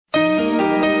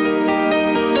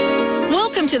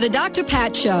to the Dr.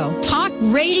 Pat Show. Talk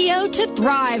radio to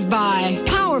thrive by.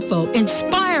 Powerful,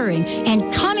 inspiring, and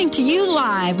coming to you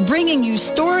live, bringing you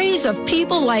stories of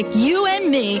people like you and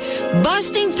me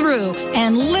busting through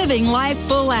and living life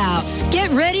full out. Get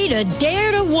ready to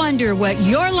dare to wonder what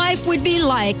your life would be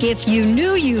like if you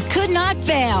knew you could not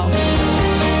fail.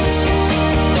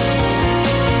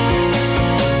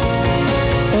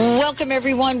 Welcome,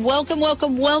 everyone.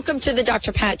 Welcome to the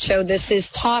Dr. Pat Show. This is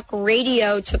Talk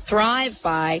Radio to Thrive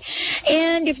By.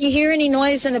 And if you hear any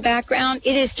noise in the background,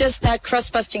 it is just that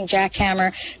crust-busting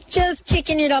jackhammer, just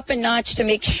kicking it up a notch to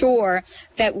make sure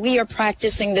that we are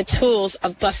practicing the tools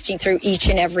of busting through each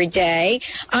and every day.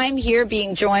 I'm here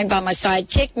being joined by my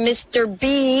sidekick, Mr.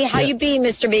 B. How you be,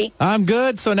 Mr. B? I'm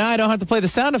good. So now I don't have to play the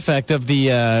sound effect of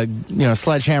the,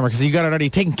 sledgehammer because you got it already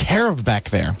taken care of back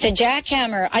there. The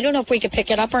jackhammer. I don't know if we could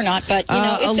pick it up or not, but,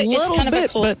 it's kind of a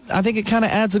cool... But I think it kind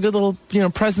of adds a good little,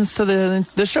 presence to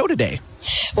the show today.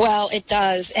 Well, it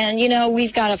does. And,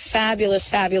 we've got a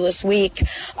fabulous week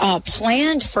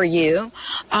planned for you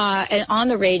on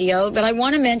the radio. But I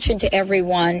want to mention to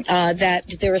everyone that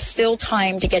there is still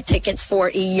time to get tickets for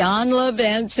Iyanla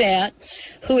Vanzant,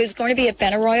 who is going to be at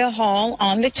Benaroya Hall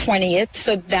on the 20th.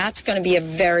 So that's going to be a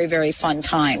very, very fun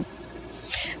time.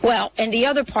 Well, and the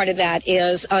other part of that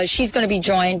is she's going to be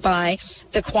joined by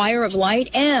the Choir of Light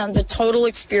and the Total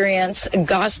Experience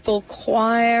Gospel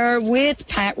Choir with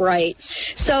Pat Wright.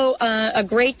 So a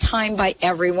great time by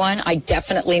everyone. I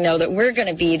definitely know that we're going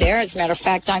to be there. As a matter of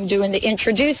fact, I'm doing the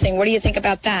introducing. What do you think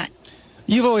about that?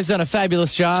 You've always done a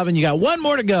fabulous job, and you got one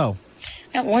more to go.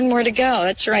 Got one more to go.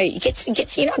 That's right. It gets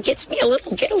me a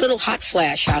little hot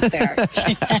flash out there.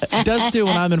 It does too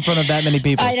when I'm in front of that many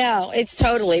people. I know, it's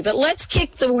totally. But let's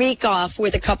kick the week off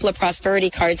with a couple of prosperity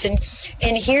cards. And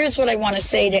here's what I want to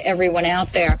say to everyone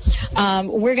out there.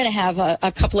 We're going to have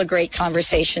a couple of great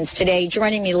conversations today.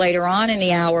 Joining me later on in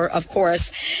the hour, of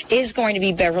course, is going to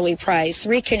be Beverly Price,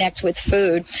 Reconnect with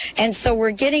Food. And so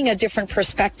we're getting a different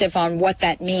perspective on what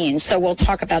that means. So we'll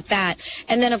talk about that.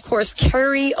 And then, of course,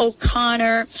 Carrie O'Connor.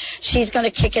 She's going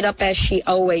to kick it up as she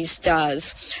always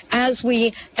does. As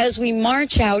we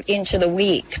march out into the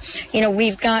week,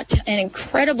 we've got an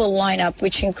incredible lineup,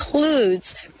 which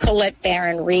includes Colette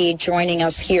Barron-Reed joining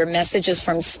us here, Messages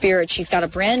from Spirit. She's got a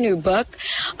brand new book.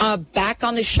 Back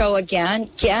on the show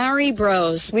again, Gary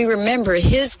Brose. We remember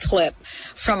his clip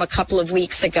from a couple of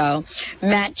weeks ago.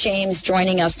 Matt James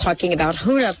joining us talking about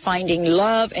Huna finding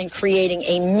love and creating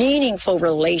a meaningful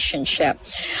relationship.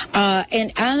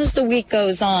 And as the week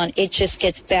goes on, it just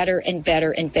gets better and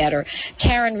better and better.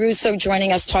 Karen Russo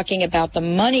joining us talking about the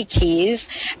money keys,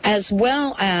 as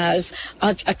well as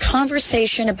a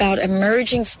conversation about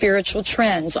emerging spiritual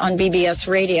trends on BBS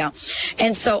Radio.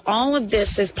 And so all of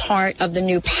this is part of the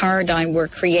new paradigm we're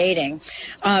creating.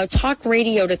 Talk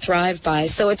radio to thrive by.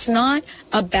 So it's not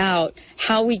about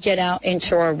how we get out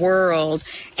into our world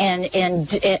and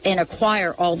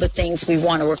acquire all the things we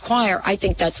want to acquire. I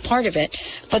think that's part of it.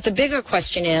 But the bigger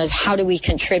question is, how do we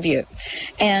contribute?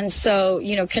 And so,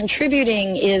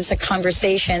 contributing is a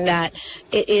conversation that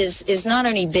is not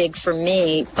only big for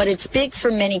me, but it's big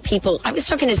for many people. I was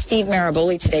talking to Steve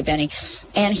Maraboli today, Benny,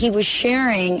 and he was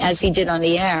sharing, as he did on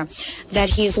the air, that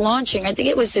he's launching, I think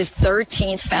it was his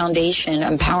 13th foundation,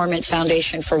 Empowerment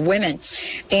Foundation for Women.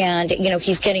 And,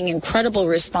 he's getting incredible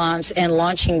response and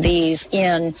launching these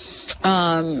in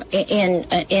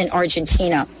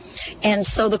Argentina. And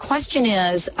so the question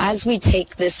is, as we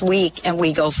take this week and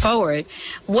we go forward,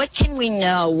 what can we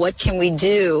know? What can we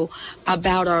do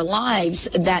about our lives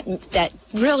that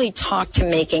really talk to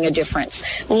making a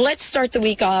difference? Let's start the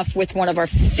week off with one of our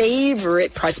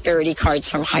favorite prosperity cards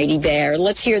from Heidi Bear.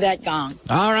 Let's hear that gong.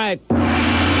 All right.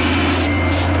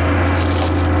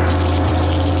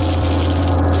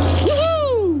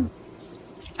 Woo-hoo!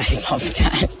 I love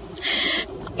that.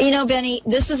 Benny,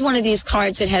 this is one of these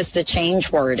cards that has the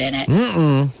change word in it.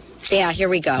 Yeah, here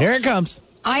we go. Here it comes.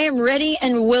 I am ready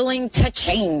and willing to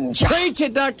change. Preach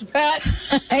it, Dr. Pat.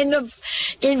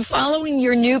 In following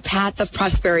your new path of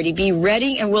prosperity, be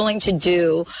ready and willing to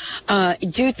do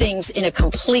things in a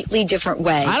completely different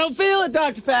way. I don't feel it,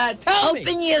 Dr. Pat.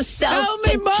 Open yourself Tell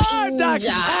me to more, change. Dr.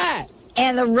 Pat.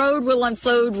 And the road will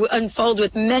unfold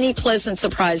with many pleasant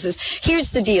surprises. Here's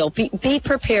the deal. Be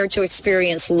prepared to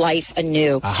experience life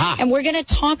anew. Aha. And we're going to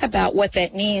talk about what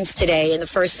that means today in the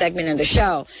first segment of the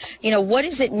show. What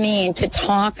does it mean to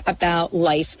talk about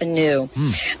life anew?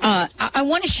 I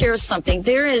want to share something.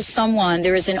 There is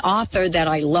an author that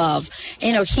I love.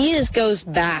 He goes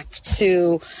back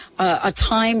to a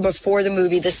time before the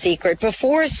movie The Secret,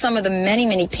 before some of the many,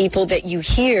 many people that you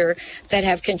hear that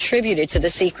have contributed to The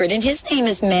Secret. And his his name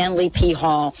is Manly P.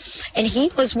 Hall, and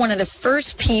he was one of the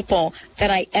first people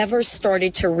that I ever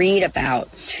started to read about.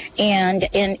 And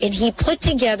he put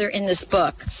together in this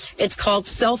book, it's called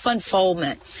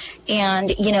Self-Unfoldment.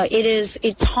 And,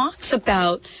 it talks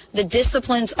about the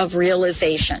disciplines of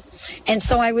realization. And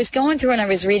so I was going through and I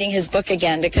was reading his book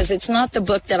again, because it's not the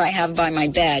book that I have by my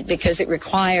bed, because it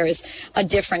requires a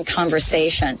different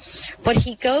conversation. But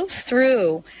he goes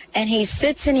through and he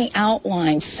sits and he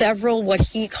outlines several what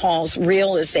he calls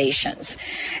realizations.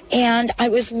 And I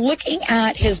was looking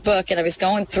at his book and I was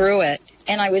going through it.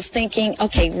 And I was thinking,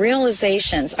 okay,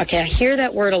 realizations. Okay, I hear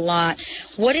that word a lot.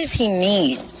 What does he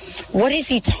mean? What is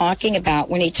he talking about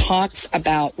when he talks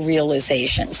about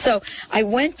realization? So I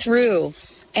went through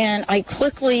and I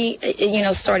quickly,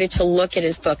 started to look at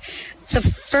his book. The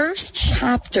first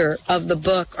chapter of the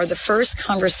book, or the first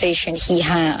conversation he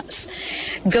has,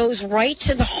 goes right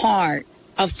to the heart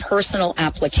of personal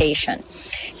application.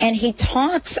 And he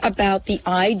talks about the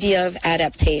idea of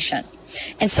adaptation.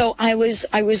 And so I was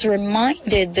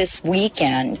reminded this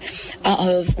weekend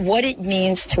of what it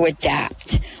means to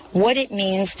adapt, what it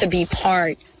means to be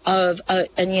part of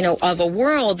a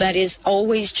world that is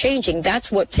always changing. That's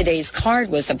what today's card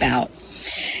was about.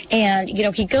 And,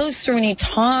 he goes through and he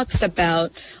talks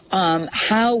about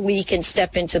how we can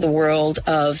step into the world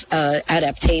of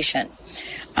adaptation.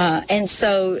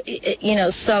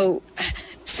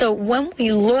 So when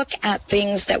we look at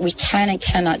things that we can and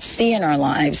cannot see in our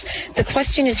lives, the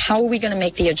question is, how are we going to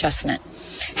make the adjustment?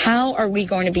 How are we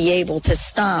going to be able to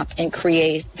stop and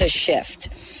create the shift?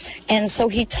 And so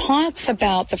he talks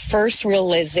about the first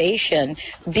realization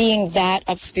being that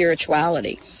of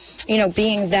spirituality,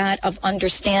 being that of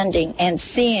understanding and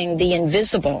seeing the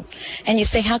invisible. And you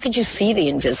say, how could you see the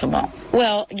invisible?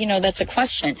 Well, that's a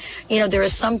question. There are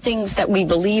some things that we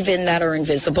believe in that are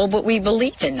invisible, but we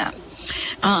believe in them.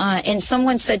 And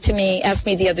someone asked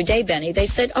me the other day, Benny, they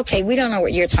said, okay, we don't know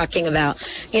what you're talking about.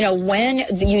 When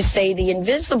you say the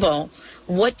invisible,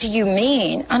 what do you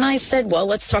mean? And I said, well,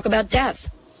 let's talk about death.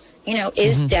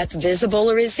 Is death visible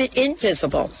or is it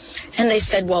invisible? And they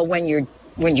said, well, when you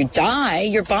die,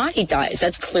 your body dies.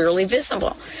 That's clearly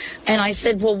visible. And I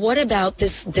said, well, what about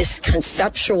this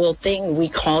conceptual thing we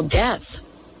call death?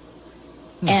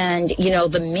 And,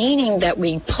 the meaning that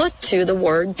we put to the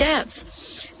word death.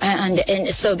 And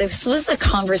so this was a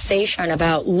conversation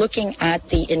about looking at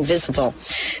the invisible.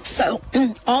 So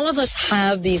all of us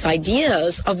have these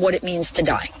ideas of what it means to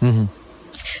die. Mm-hmm.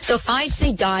 So if I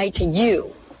say die to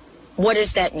you, what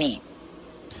does that mean?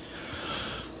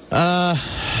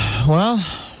 Well,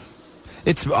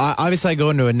 it's obviously I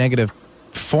go into a negative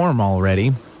form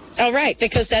already. Oh, right,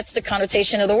 because that's the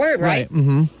connotation of the word, right?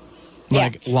 Mm-hmm.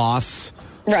 Like loss,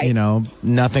 right?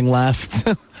 Nothing left.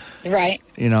 Right.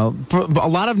 A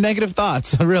lot of negative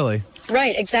thoughts, really.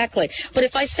 Right, exactly. But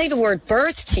if I say the word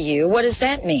birth to you, what does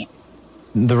that mean?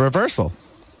 The reversal.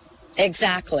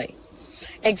 Exactly.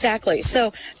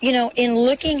 So, in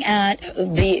looking at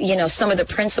the, some of the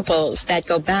principles that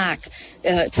go back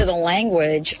to the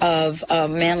language of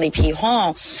Manly P.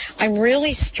 Hall, I'm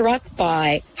really struck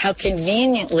by how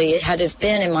conveniently it has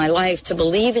been in my life to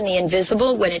believe in the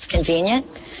invisible when it's convenient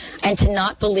and to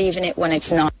not believe in it when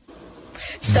it's not.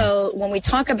 So when we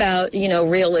talk about,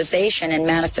 realization and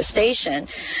manifestation,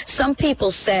 some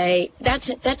people say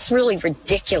that's really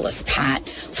ridiculous, Pat,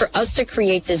 for us to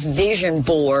create this vision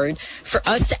board, for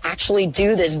us to actually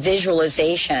do this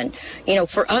visualization,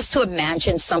 for us to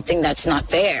imagine something that's not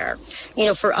there,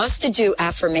 for us to do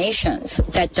affirmations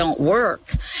that don't work.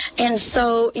 And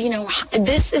so,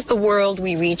 this is the world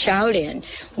we reach out in,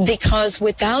 because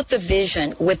without the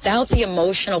vision, without the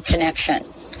emotional connection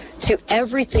to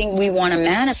everything we want to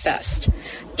manifest,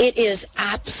 it is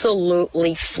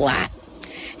absolutely flat.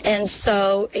 And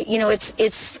so,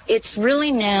 it's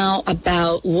really now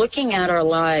about looking at our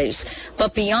lives,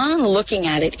 but beyond looking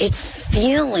at it, it's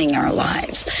feeling our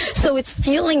lives. So it's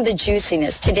feeling the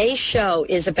juiciness. Today's show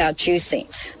is about juicing.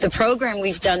 The program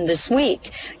we've done this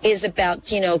week is about,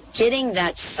 getting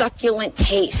that succulent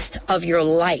taste of your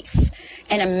life.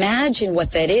 And imagine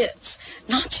what that is,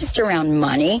 not just around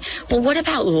money, but what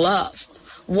about love?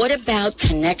 What about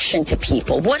connection to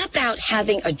people? What about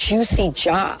having a juicy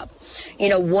job?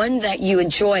 One that you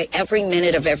enjoy every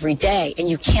minute of every day and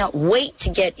you can't wait to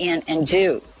get in and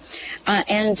do.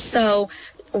 And so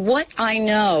what I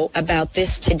know about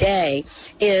this today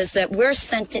is that we're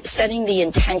setting the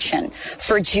intention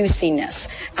for juiciness.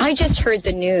 I just heard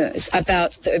the news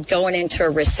about going into a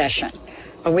recession.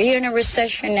 Are we in a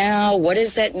recession now? What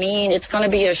does that mean? It's going to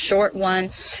be a short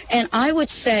one. And I would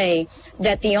say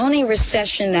that the only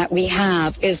recession that we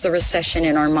have is the recession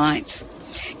in our minds.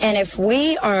 And if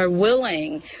we are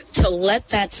willing to let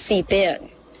that seep in,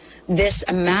 this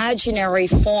imaginary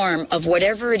form of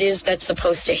whatever it is that's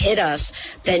supposed to hit us,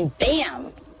 then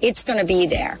bam, it's going to be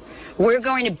there. We're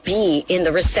going to be in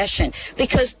the recession.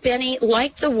 Because, Benny,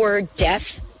 like the word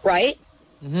death, right?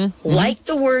 Mm-hmm. Like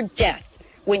the word death,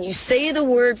 when you say the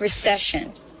word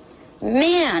recession,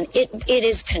 man, it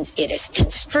is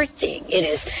constricting. It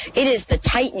is the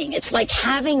tightening. It's like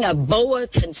having a boa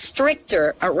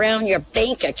constrictor around your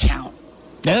bank account.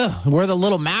 Yeah, we're the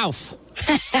little mouse.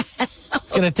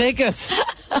 It's going to take us,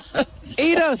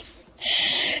 eat us,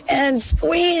 and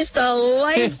squeeze the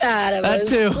life out of us.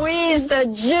 Too. Squeeze the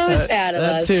juice out of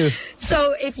us. Too.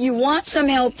 So if you want some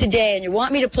help today and you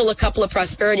want me to pull a couple of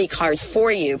prosperity cards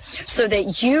for you so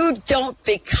that you don't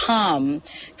become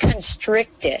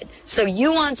constricted, so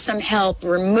you want some help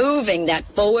removing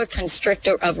that boa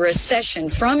constrictor of recession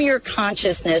from your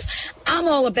consciousness, I'm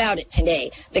all about it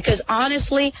today, because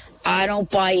honestly, I don't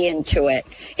buy into it.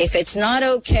 If it's not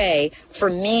okay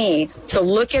for me to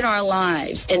look at our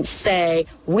lives and say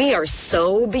we are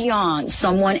so beyond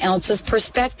someone else's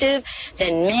perspective,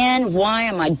 then, man, why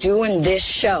am I doing this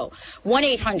show?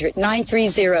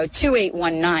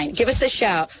 1-800-930-2819. Give us a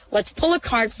shout. Let's pull a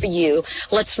card for you.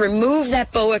 Let's remove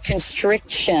that boa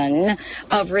constriction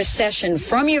of recession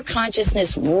from your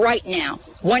consciousness right now.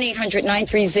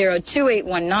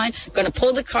 1-800-930-2819. Going to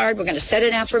pull the card. We're going to set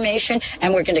an affirmation,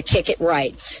 and we're going to kick it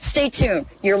right. Stay tuned.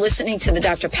 You're listening to the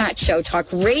Dr. Pat Show. Talk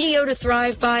radio to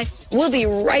thrive by. We'll be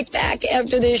right back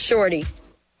after this shorty.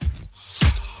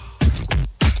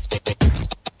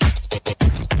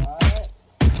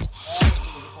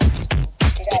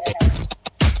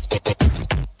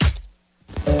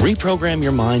 Reprogram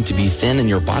your mind to be thin and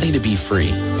your body to be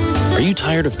free. Are you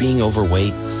tired of being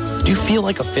overweight? Do you feel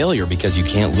like a failure because you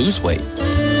can't lose weight?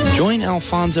 Join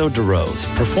Alfonso DeRose,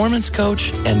 performance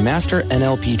coach and master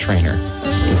NLP trainer,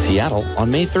 in Seattle on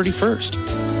May 31st.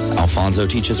 Alfonso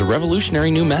teaches a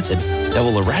revolutionary new method that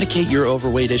will eradicate your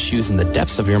overweight issues in the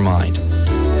depths of your mind.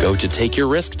 Go to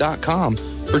takeyourrisk.com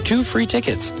for 2 free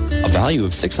tickets, a value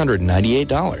of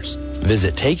 $698.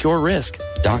 Visit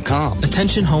takeyourrisk.com.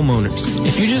 Attention homeowners.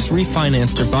 If you just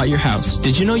refinanced or bought your house,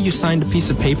 did you know you signed a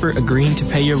piece of paper agreeing to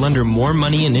pay your lender more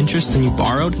money in interest than you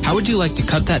borrowed? How would you like to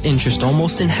cut that interest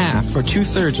almost in half or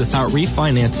 2/3 without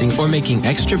refinancing or making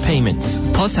extra payments?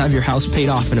 Plus have your house paid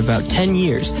off in about 10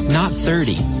 years, not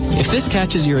 30. If this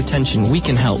catches your attention, we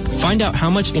can help. Find out how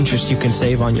much interest you can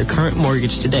save on your current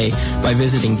mortgage today by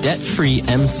visiting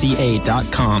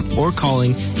debtfreemca.com or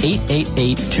calling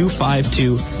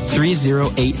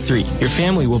 888-252-3083. Your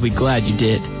family will be glad you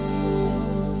did.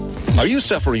 Are you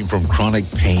suffering from chronic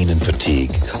pain and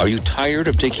fatigue? Are you tired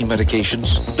of taking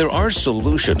medications? There are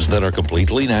solutions that are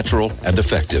completely natural and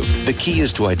effective. The key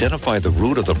is to identify the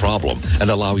root of the problem and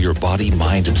allow your body,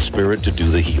 mind, and spirit to do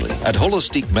the healing. At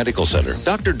Holistic Medical Center,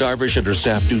 Dr. Darvish and her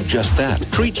staff do just that.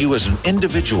 Treat you as an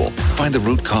individual, find the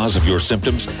root cause of your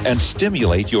symptoms, and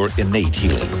stimulate your innate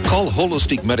healing. Call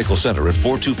Holistic Medical Center at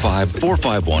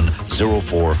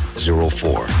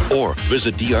 425-451-0404 or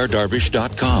visit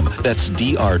drdarvish.com. That's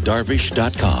drdarvish.com.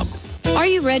 Are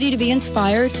you ready to be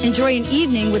inspired? Enjoy an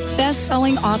evening with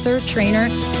best-selling author, trainer,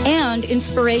 and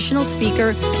inspirational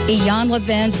speaker, Iyanla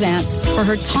Vanzant, for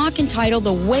her talk entitled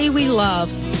The Way We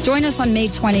Love. Join us on May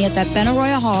 20th at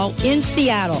Benaroya Hall in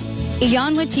Seattle.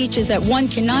 Iyanla teaches that one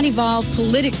cannot evolve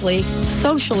politically,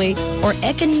 socially, or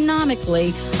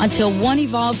economically until one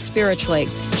evolves spiritually.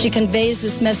 She conveys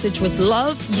this message with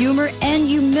love, humor, and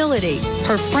humility.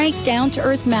 Her frank,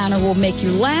 down-to-earth manner will make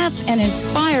you laugh and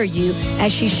inspire you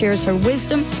as she shares her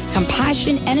wisdom,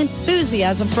 compassion, and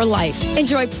enthusiasm for life.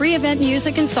 Enjoy pre-event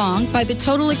music and song by the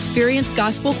Total Experience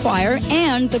Gospel Choir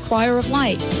and the Choir of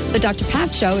Light. The Dr.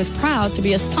 Pat Show is proud to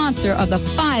be a sponsor of the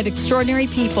 5 Extraordinary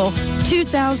People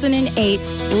 2008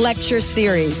 Lecture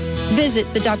Series. Visit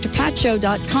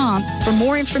thedrpatshow.com for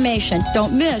more information.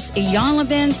 Don't miss Iyanla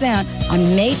Vanzant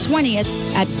on May 20th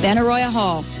at Benaroya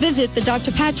Hall. Visit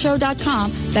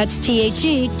thedrpatshow.com. That's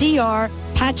THEDR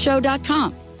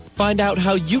patshow.com. Find out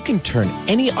how you can turn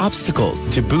any obstacle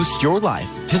to boost your life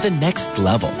to the next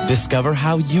level. Discover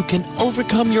how you can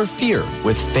overcome your fear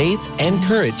with faith and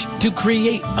courage to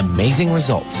create amazing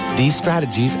results. These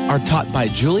strategies are taught by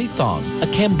Julie Thong, a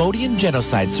Cambodian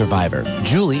genocide survivor.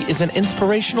 Julie is an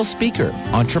inspirational speaker,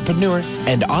 entrepreneur,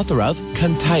 and author of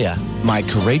Kantaya, My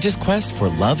Courageous Quest for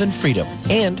Love and Freedom,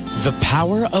 and The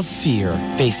Power of Fear.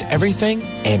 Face everything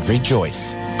and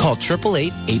rejoice. Call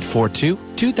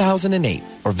 888-842-2008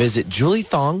 or visit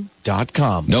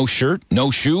juliethong.com. No shirt, no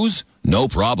shoes, no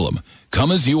problem.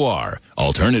 Come as you are.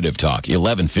 Alternative Talk,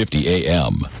 1150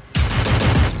 AM.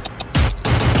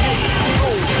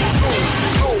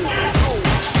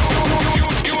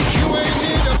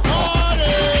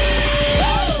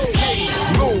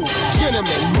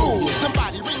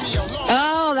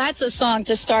 song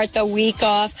to start the week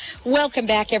off. Welcome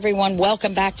back, everyone.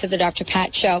 Welcome back to the Dr.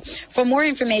 Pat Show. For more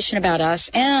information about us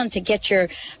and to get your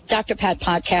Dr. Pat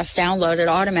podcast downloaded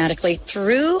automatically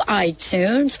through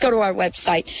iTunes, go to our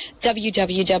website,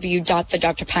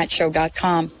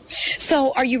 www.thedrpatshow.com.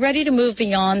 So are you ready to move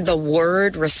beyond the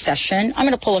word recession? I'm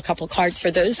going to pull a couple cards for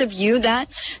those of you that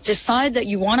decide that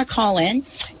you want to call in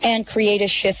and create a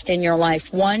shift in your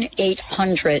life.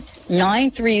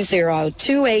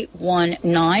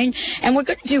 1-800-930-2819. And we're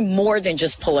going to do more than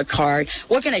just pull a card.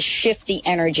 We're going to shift the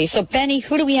energy. So, Benny,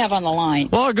 who do we have on the line?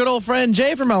 Well, our good old friend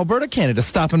Jay from Alberta, Canada,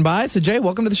 stopping by. So, Jay,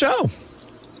 welcome to the show.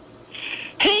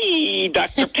 Hey,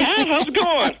 Dr. Pat, how's it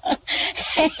going?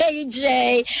 Hey,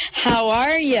 Jay, how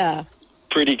are you?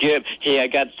 Pretty good. Hey, I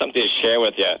got something to share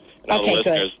with you and all the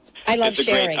listeners. Good. I love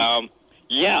sharing. I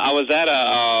was at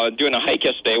doing a hike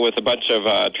yesterday with a bunch of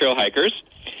trail hikers,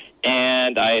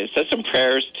 and I said some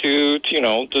prayers to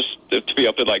just to be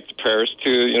up to like the prayers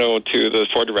to the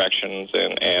four directions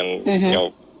and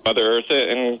Mother Earth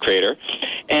and Creator,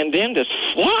 and then this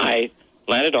fly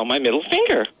landed on my middle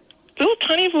finger. Little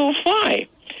tiny little fly.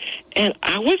 And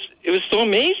it was so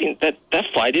amazing that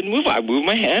fly didn't move. I moved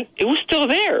my hand. It was still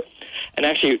there. And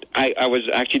actually, I was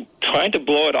actually trying to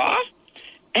blow it off,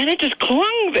 and it just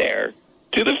clung there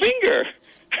to the finger.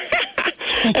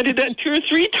 I did that 2 or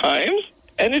 3 times,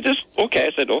 and it just,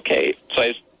 I said, okay. So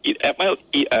I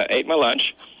ate my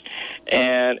lunch,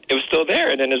 and it was still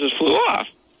there, and then it just flew off.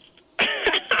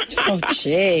 Oh,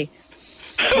 gee.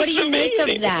 What do you make of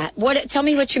that? Tell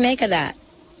me what you make of that.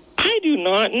 I do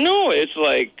not know. It's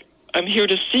like, I'm here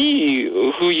to see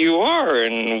who you are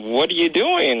and what are you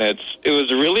doing. It was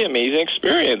a really amazing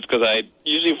experience because I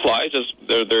usually fly just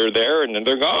they're there and then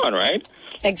they're gone, right?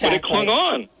 Exactly. But it clung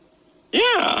on.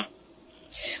 Yeah.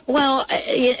 Well,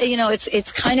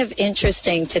 it's kind of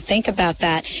interesting to think about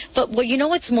that. But you know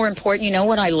what's more important? You know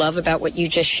what I love about what you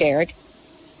just shared?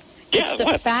 Yeah, it's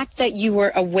the fact that you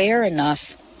were aware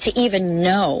enough to even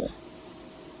know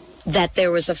that there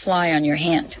was a fly on your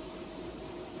hand.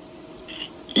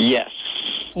 Yes.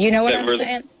 You know what I'm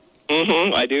saying?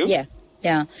 Mm-hmm, I do.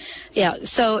 Yeah.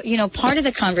 So, part of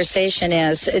the conversation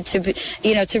is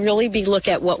to really look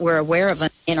at what we're aware of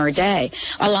in our day.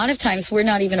 A lot of times we're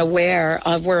not even aware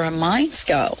of where our minds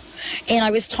go. And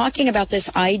I was talking about this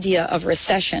idea of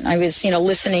recession. I was,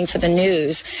 listening to the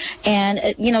news and,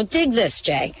 dig this,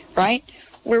 Jay, right?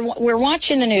 We're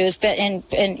watching the news, and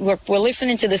we're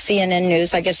listening to the CNN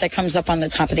news. I guess that comes up on the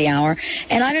top of the hour.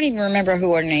 And I don't even remember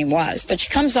who her name was, but she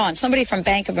comes on. Somebody from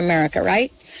Bank of America,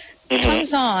 right? Mm-hmm.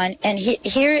 Comes on, and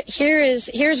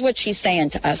here's what she's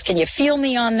saying to us. Can you feel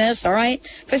me on this? All right,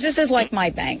 because this is like my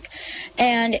bank,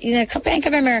 and Bank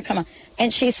of America. Come on.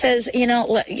 And she says,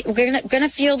 we're gonna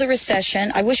feel the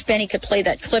recession. I wish Benny could play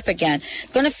that clip again.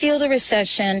 Going to feel the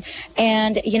recession,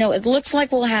 and it looks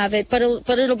like we'll have it, but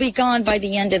it'll be gone by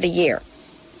the end of the year.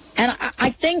 And I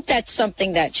think that's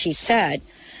something that she said.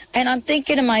 And I'm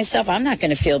thinking to myself, I'm not going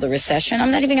to feel the recession. I'm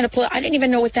not even going to play. I didn't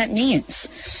even know what that means.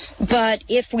 But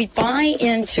if we buy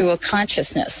into a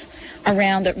consciousness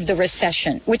around the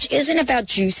recession, which isn't about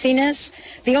juiciness,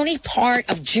 the only part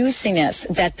of juiciness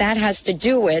that has to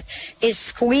do with is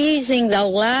squeezing the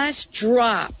last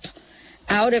drop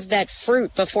out of that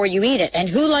fruit before you eat it. And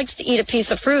who likes to eat a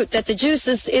piece of fruit that the juice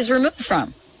is removed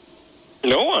from?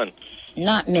 No one.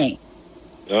 Not me.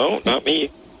 No, not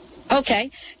me. Okay,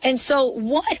 and so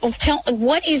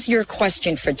what is your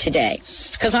question for today?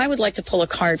 Because I would like to pull a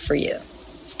card for you.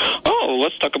 Oh,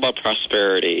 let's talk about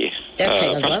prosperity.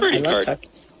 Okay,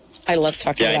 I love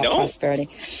talking about prosperity.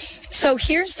 So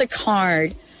here's the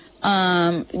card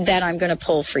that I'm going to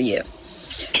pull for you.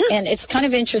 Sure. And it's kind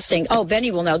of interesting. Oh,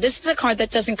 Benny will know. This is a card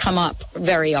that doesn't come up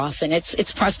very often.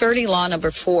 It's Prosperity Law number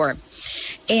 4.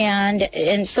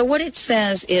 And so what it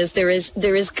says is there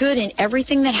is good in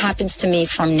everything that happens to me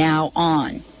from now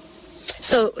on.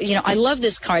 So, I love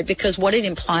this card because what it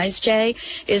implies, Jay,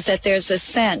 is that there's a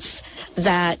sense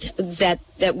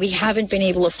that we haven't been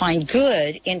able to find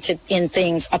good in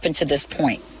things up until this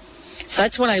point. So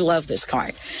that's what I love this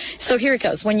card. So here it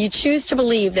goes. When you choose to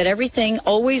believe that everything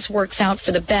always works out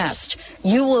for the best,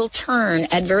 you will turn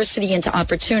adversity into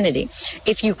opportunity.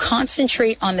 If you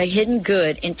concentrate on the hidden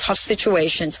good in tough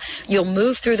situations, you'll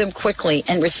move through them quickly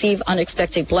and receive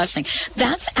unexpected blessing.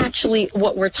 That's actually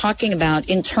what we're talking about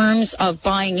in terms of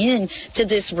buying in to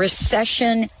this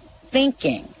recession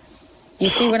thinking. You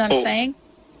see what I'm saying?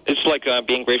 It's like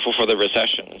being grateful for the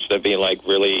recession instead of being like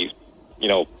really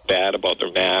bad about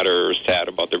their mad or sad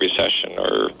about the recession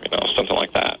or, something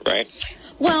like that, right?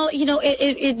 Well,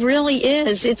 it really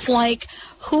is. It's like,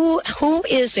 who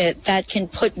is it that can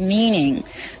put meaning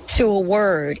to a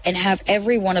word and have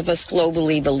every one of us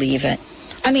globally believe it?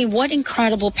 I mean, what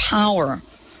incredible power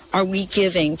are we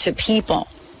giving to people?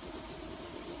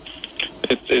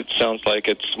 It sounds like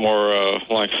it's more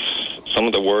like some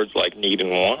of the words like need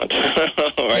and want.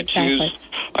 Exactly.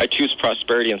 I choose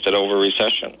prosperity instead of over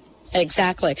recession.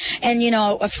 Exactly. And, you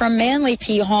know, from Manly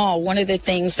P. Hall, one of the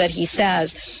things that he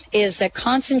says is that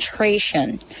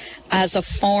concentration as a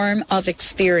form of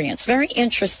experience, very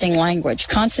interesting language,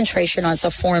 concentration as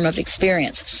a form of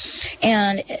experience.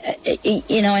 And,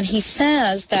 you know, and he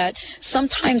says that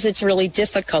sometimes it's really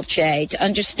difficult, Jay, to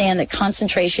understand that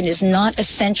concentration is not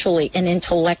essentially an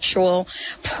intellectual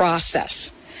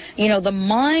process. You know, the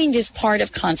mind is part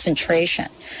of concentration,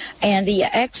 and the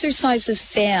exercises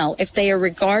fail if they are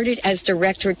regarded as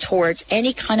directed towards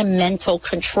any kind of mental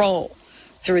control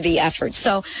through the effort.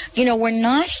 So, you know, we're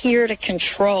not here to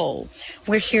control.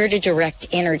 We're here to direct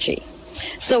energy.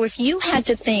 So if you had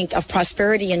to think of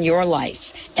prosperity in your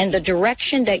life and the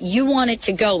direction that you want it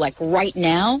to go, like right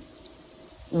now,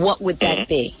 what would that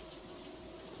be?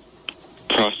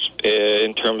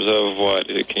 In terms of what?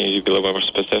 Can you be a little bit more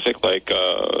specific? Like,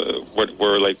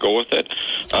 where like go with it?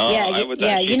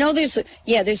 You know,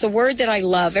 there's a word that I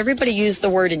love. Everybody use the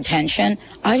word intention.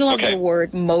 I love the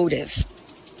word motive.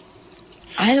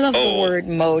 I love the word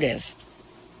motive.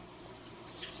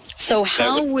 So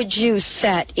how would you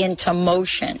set into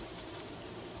motion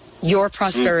your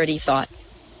prosperity thought?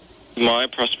 My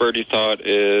prosperity thought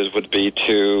would be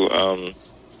to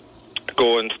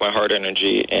go into my heart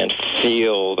energy and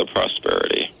feel the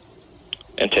prosperity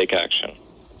and take action.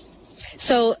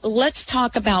 So let's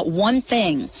talk about one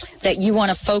thing that you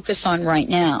want to focus on right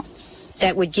now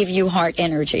that would give you heart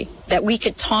energy, that we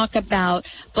could talk about,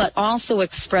 but also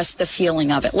express the feeling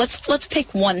of it. Let's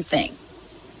pick one thing.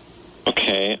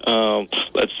 Okay.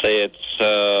 Let's say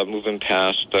it's moving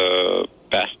past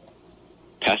debts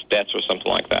or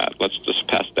something like that. Let's just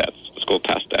past debts. Let's go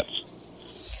past debts.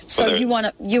 So you want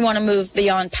to move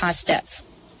beyond past debts.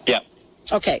 Yeah.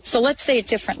 Okay. So let's say it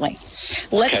differently.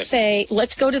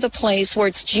 Let's go to the place where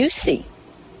it's juicy.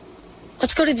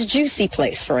 Let's go to the juicy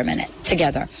place for a minute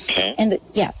together. Okay. And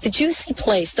the juicy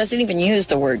place doesn't even use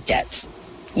the word debts.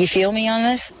 You feel me on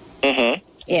this? Mm-hmm.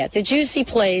 Yeah, the juicy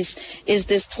place is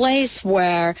this place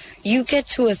where you get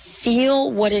to feel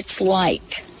what it's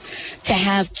like to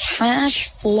have cash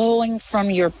flowing from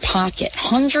your pocket,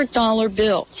 $100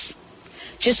 bills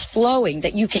just flowing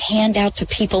that you could hand out to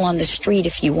people on the street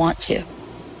if you want to.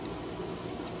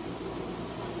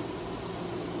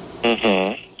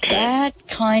 Mm-hmm. Okay. That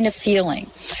kind of feeling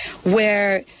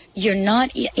where you're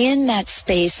not in that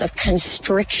space of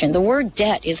constriction. The word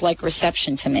debt is like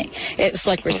recession to me. It's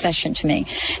like recession to me.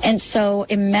 And so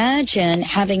imagine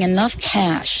having enough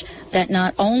cash that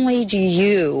not only do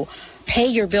you pay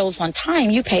your bills on time,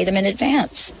 you pay them in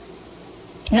advance.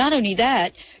 Not only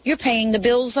that, you're paying the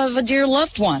bills of a dear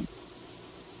loved one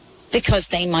because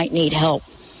they might need help.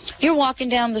 You're walking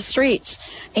down the streets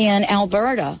in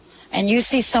Alberta and you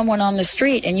see someone on the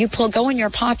street and you go in your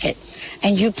pocket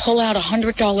and you pull out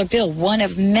 $100 bill, one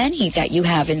of many that you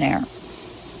have in there,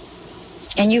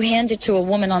 and you hand it to a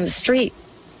woman on the street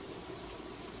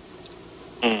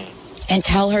and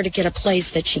tell her to get a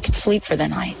place that she could sleep for the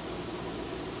night.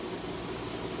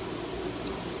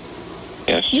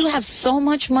 Yes. You have so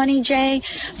much money, Jay,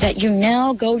 that you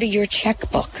now go to your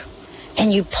checkbook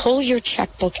and you pull your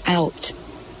checkbook out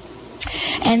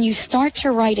and you start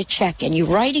to write a check, and you're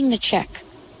writing the check.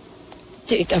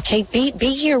 Okay, be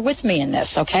here with me in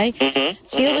this, okay? Mm-hmm.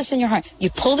 Feel this in your heart. You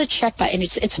pull the checkbook, and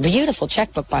it's a beautiful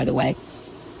checkbook, by the way.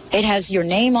 It has your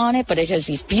name on it, but it has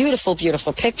these beautiful,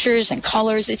 beautiful pictures and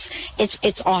colors.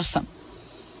 It's awesome.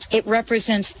 It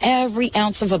represents every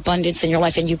ounce of abundance in your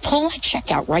life, and you pull that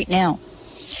check out right now.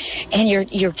 And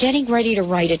you're getting ready to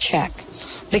write a check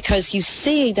because you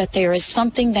see that there is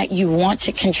something that you want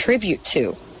to contribute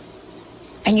to.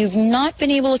 And you've not been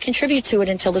able to contribute to it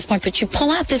until this point, but you pull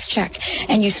out this check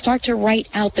and you start to write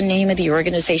out the name of the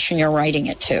organization you're writing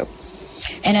it to.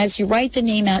 And as you write the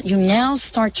name out, you now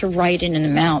start to write in an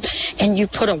amount, and you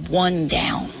put a 1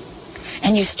 down.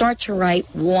 And you start to write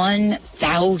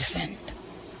 1,000.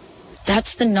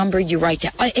 That's the number you write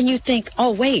down. And you think,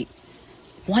 oh, wait,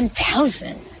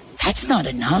 1,000? That's not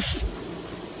enough.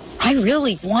 I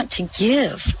really want to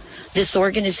give this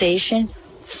organization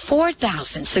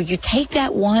 4,000. So you take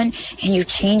that 1 and you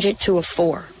change it to a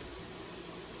 4.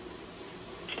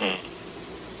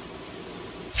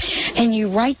 And you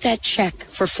write that check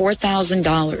for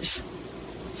 $4,000.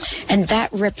 And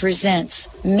that represents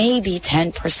maybe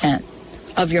 10%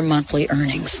 of your monthly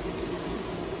earnings.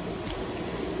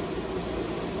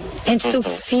 And so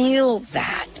feel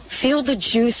that. Feel the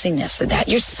juiciness of that.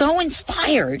 You're so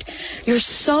inspired. You're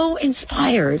so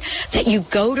inspired that you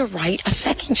go to write a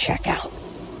second check out.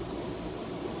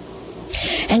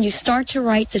 And you start to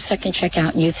write the second check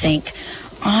out and you think,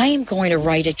 I am going to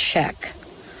write a check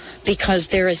because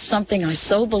there is something I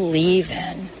so believe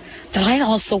in that I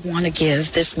also want to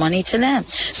give this money to them.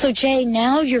 So, Jay,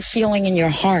 now you're feeling in your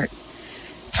heart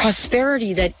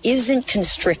prosperity that isn't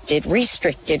constricted,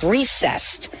 restricted,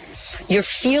 recessed. You're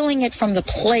feeling it from the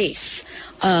place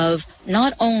of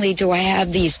not only do I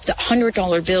have these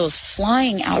 $100 bills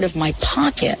flying out of my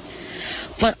pocket,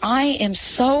 but I am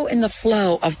so in the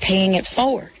flow of paying it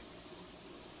forward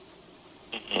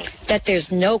that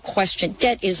there's no question.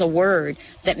 Debt is a word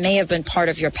that may have been part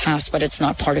of your past, but it's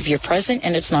not part of your present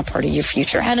and it's not part of your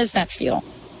future. How does that feel?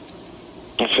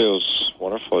 It feels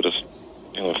wonderful. Just,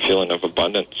 a feeling of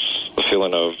abundance, the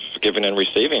feeling of giving and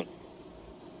receiving.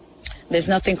 There's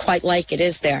nothing quite like it,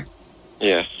 is there?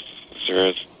 Yes, there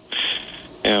is.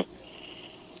 Yeah.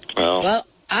 Well,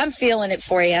 I'm feeling it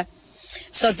for you.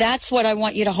 So that's what I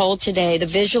want you to hold today, the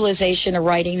visualization of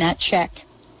writing that check.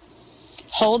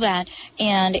 Hold that.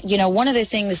 And, one of the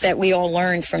things that we all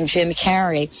learned from Jim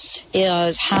Carrey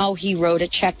is how he wrote a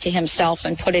check to himself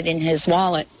and put it in his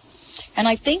wallet. And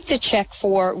I think the check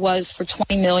was for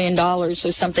 $20 million or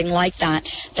something like that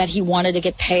he wanted to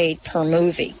get paid per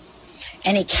movie.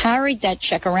 And he carried that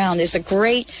check around. There's a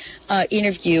great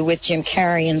interview with Jim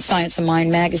Carrey in Science of Mind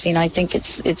magazine. I think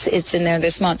it's in there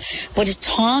this month. But it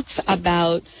talks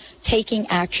about taking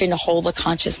action to hold the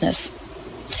consciousness.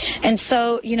 And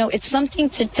so, it's something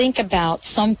to think about,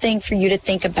 something for you to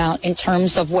think about in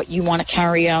terms of what you want to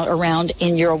carry out around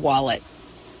in your wallet.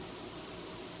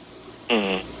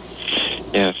 Mm-hmm.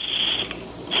 Yes.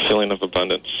 Feeling of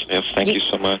abundance. Yes, thank you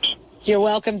so much. You're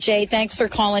welcome, Jay. Thanks for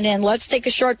calling in. Let's take a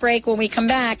short break. When we come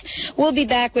back, we'll be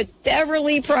back with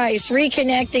Beverly Price,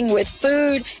 reconnecting with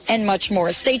food and much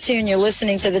more. Stay tuned. You're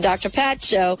listening to the Dr. Pat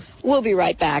Show. We'll be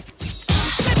right back.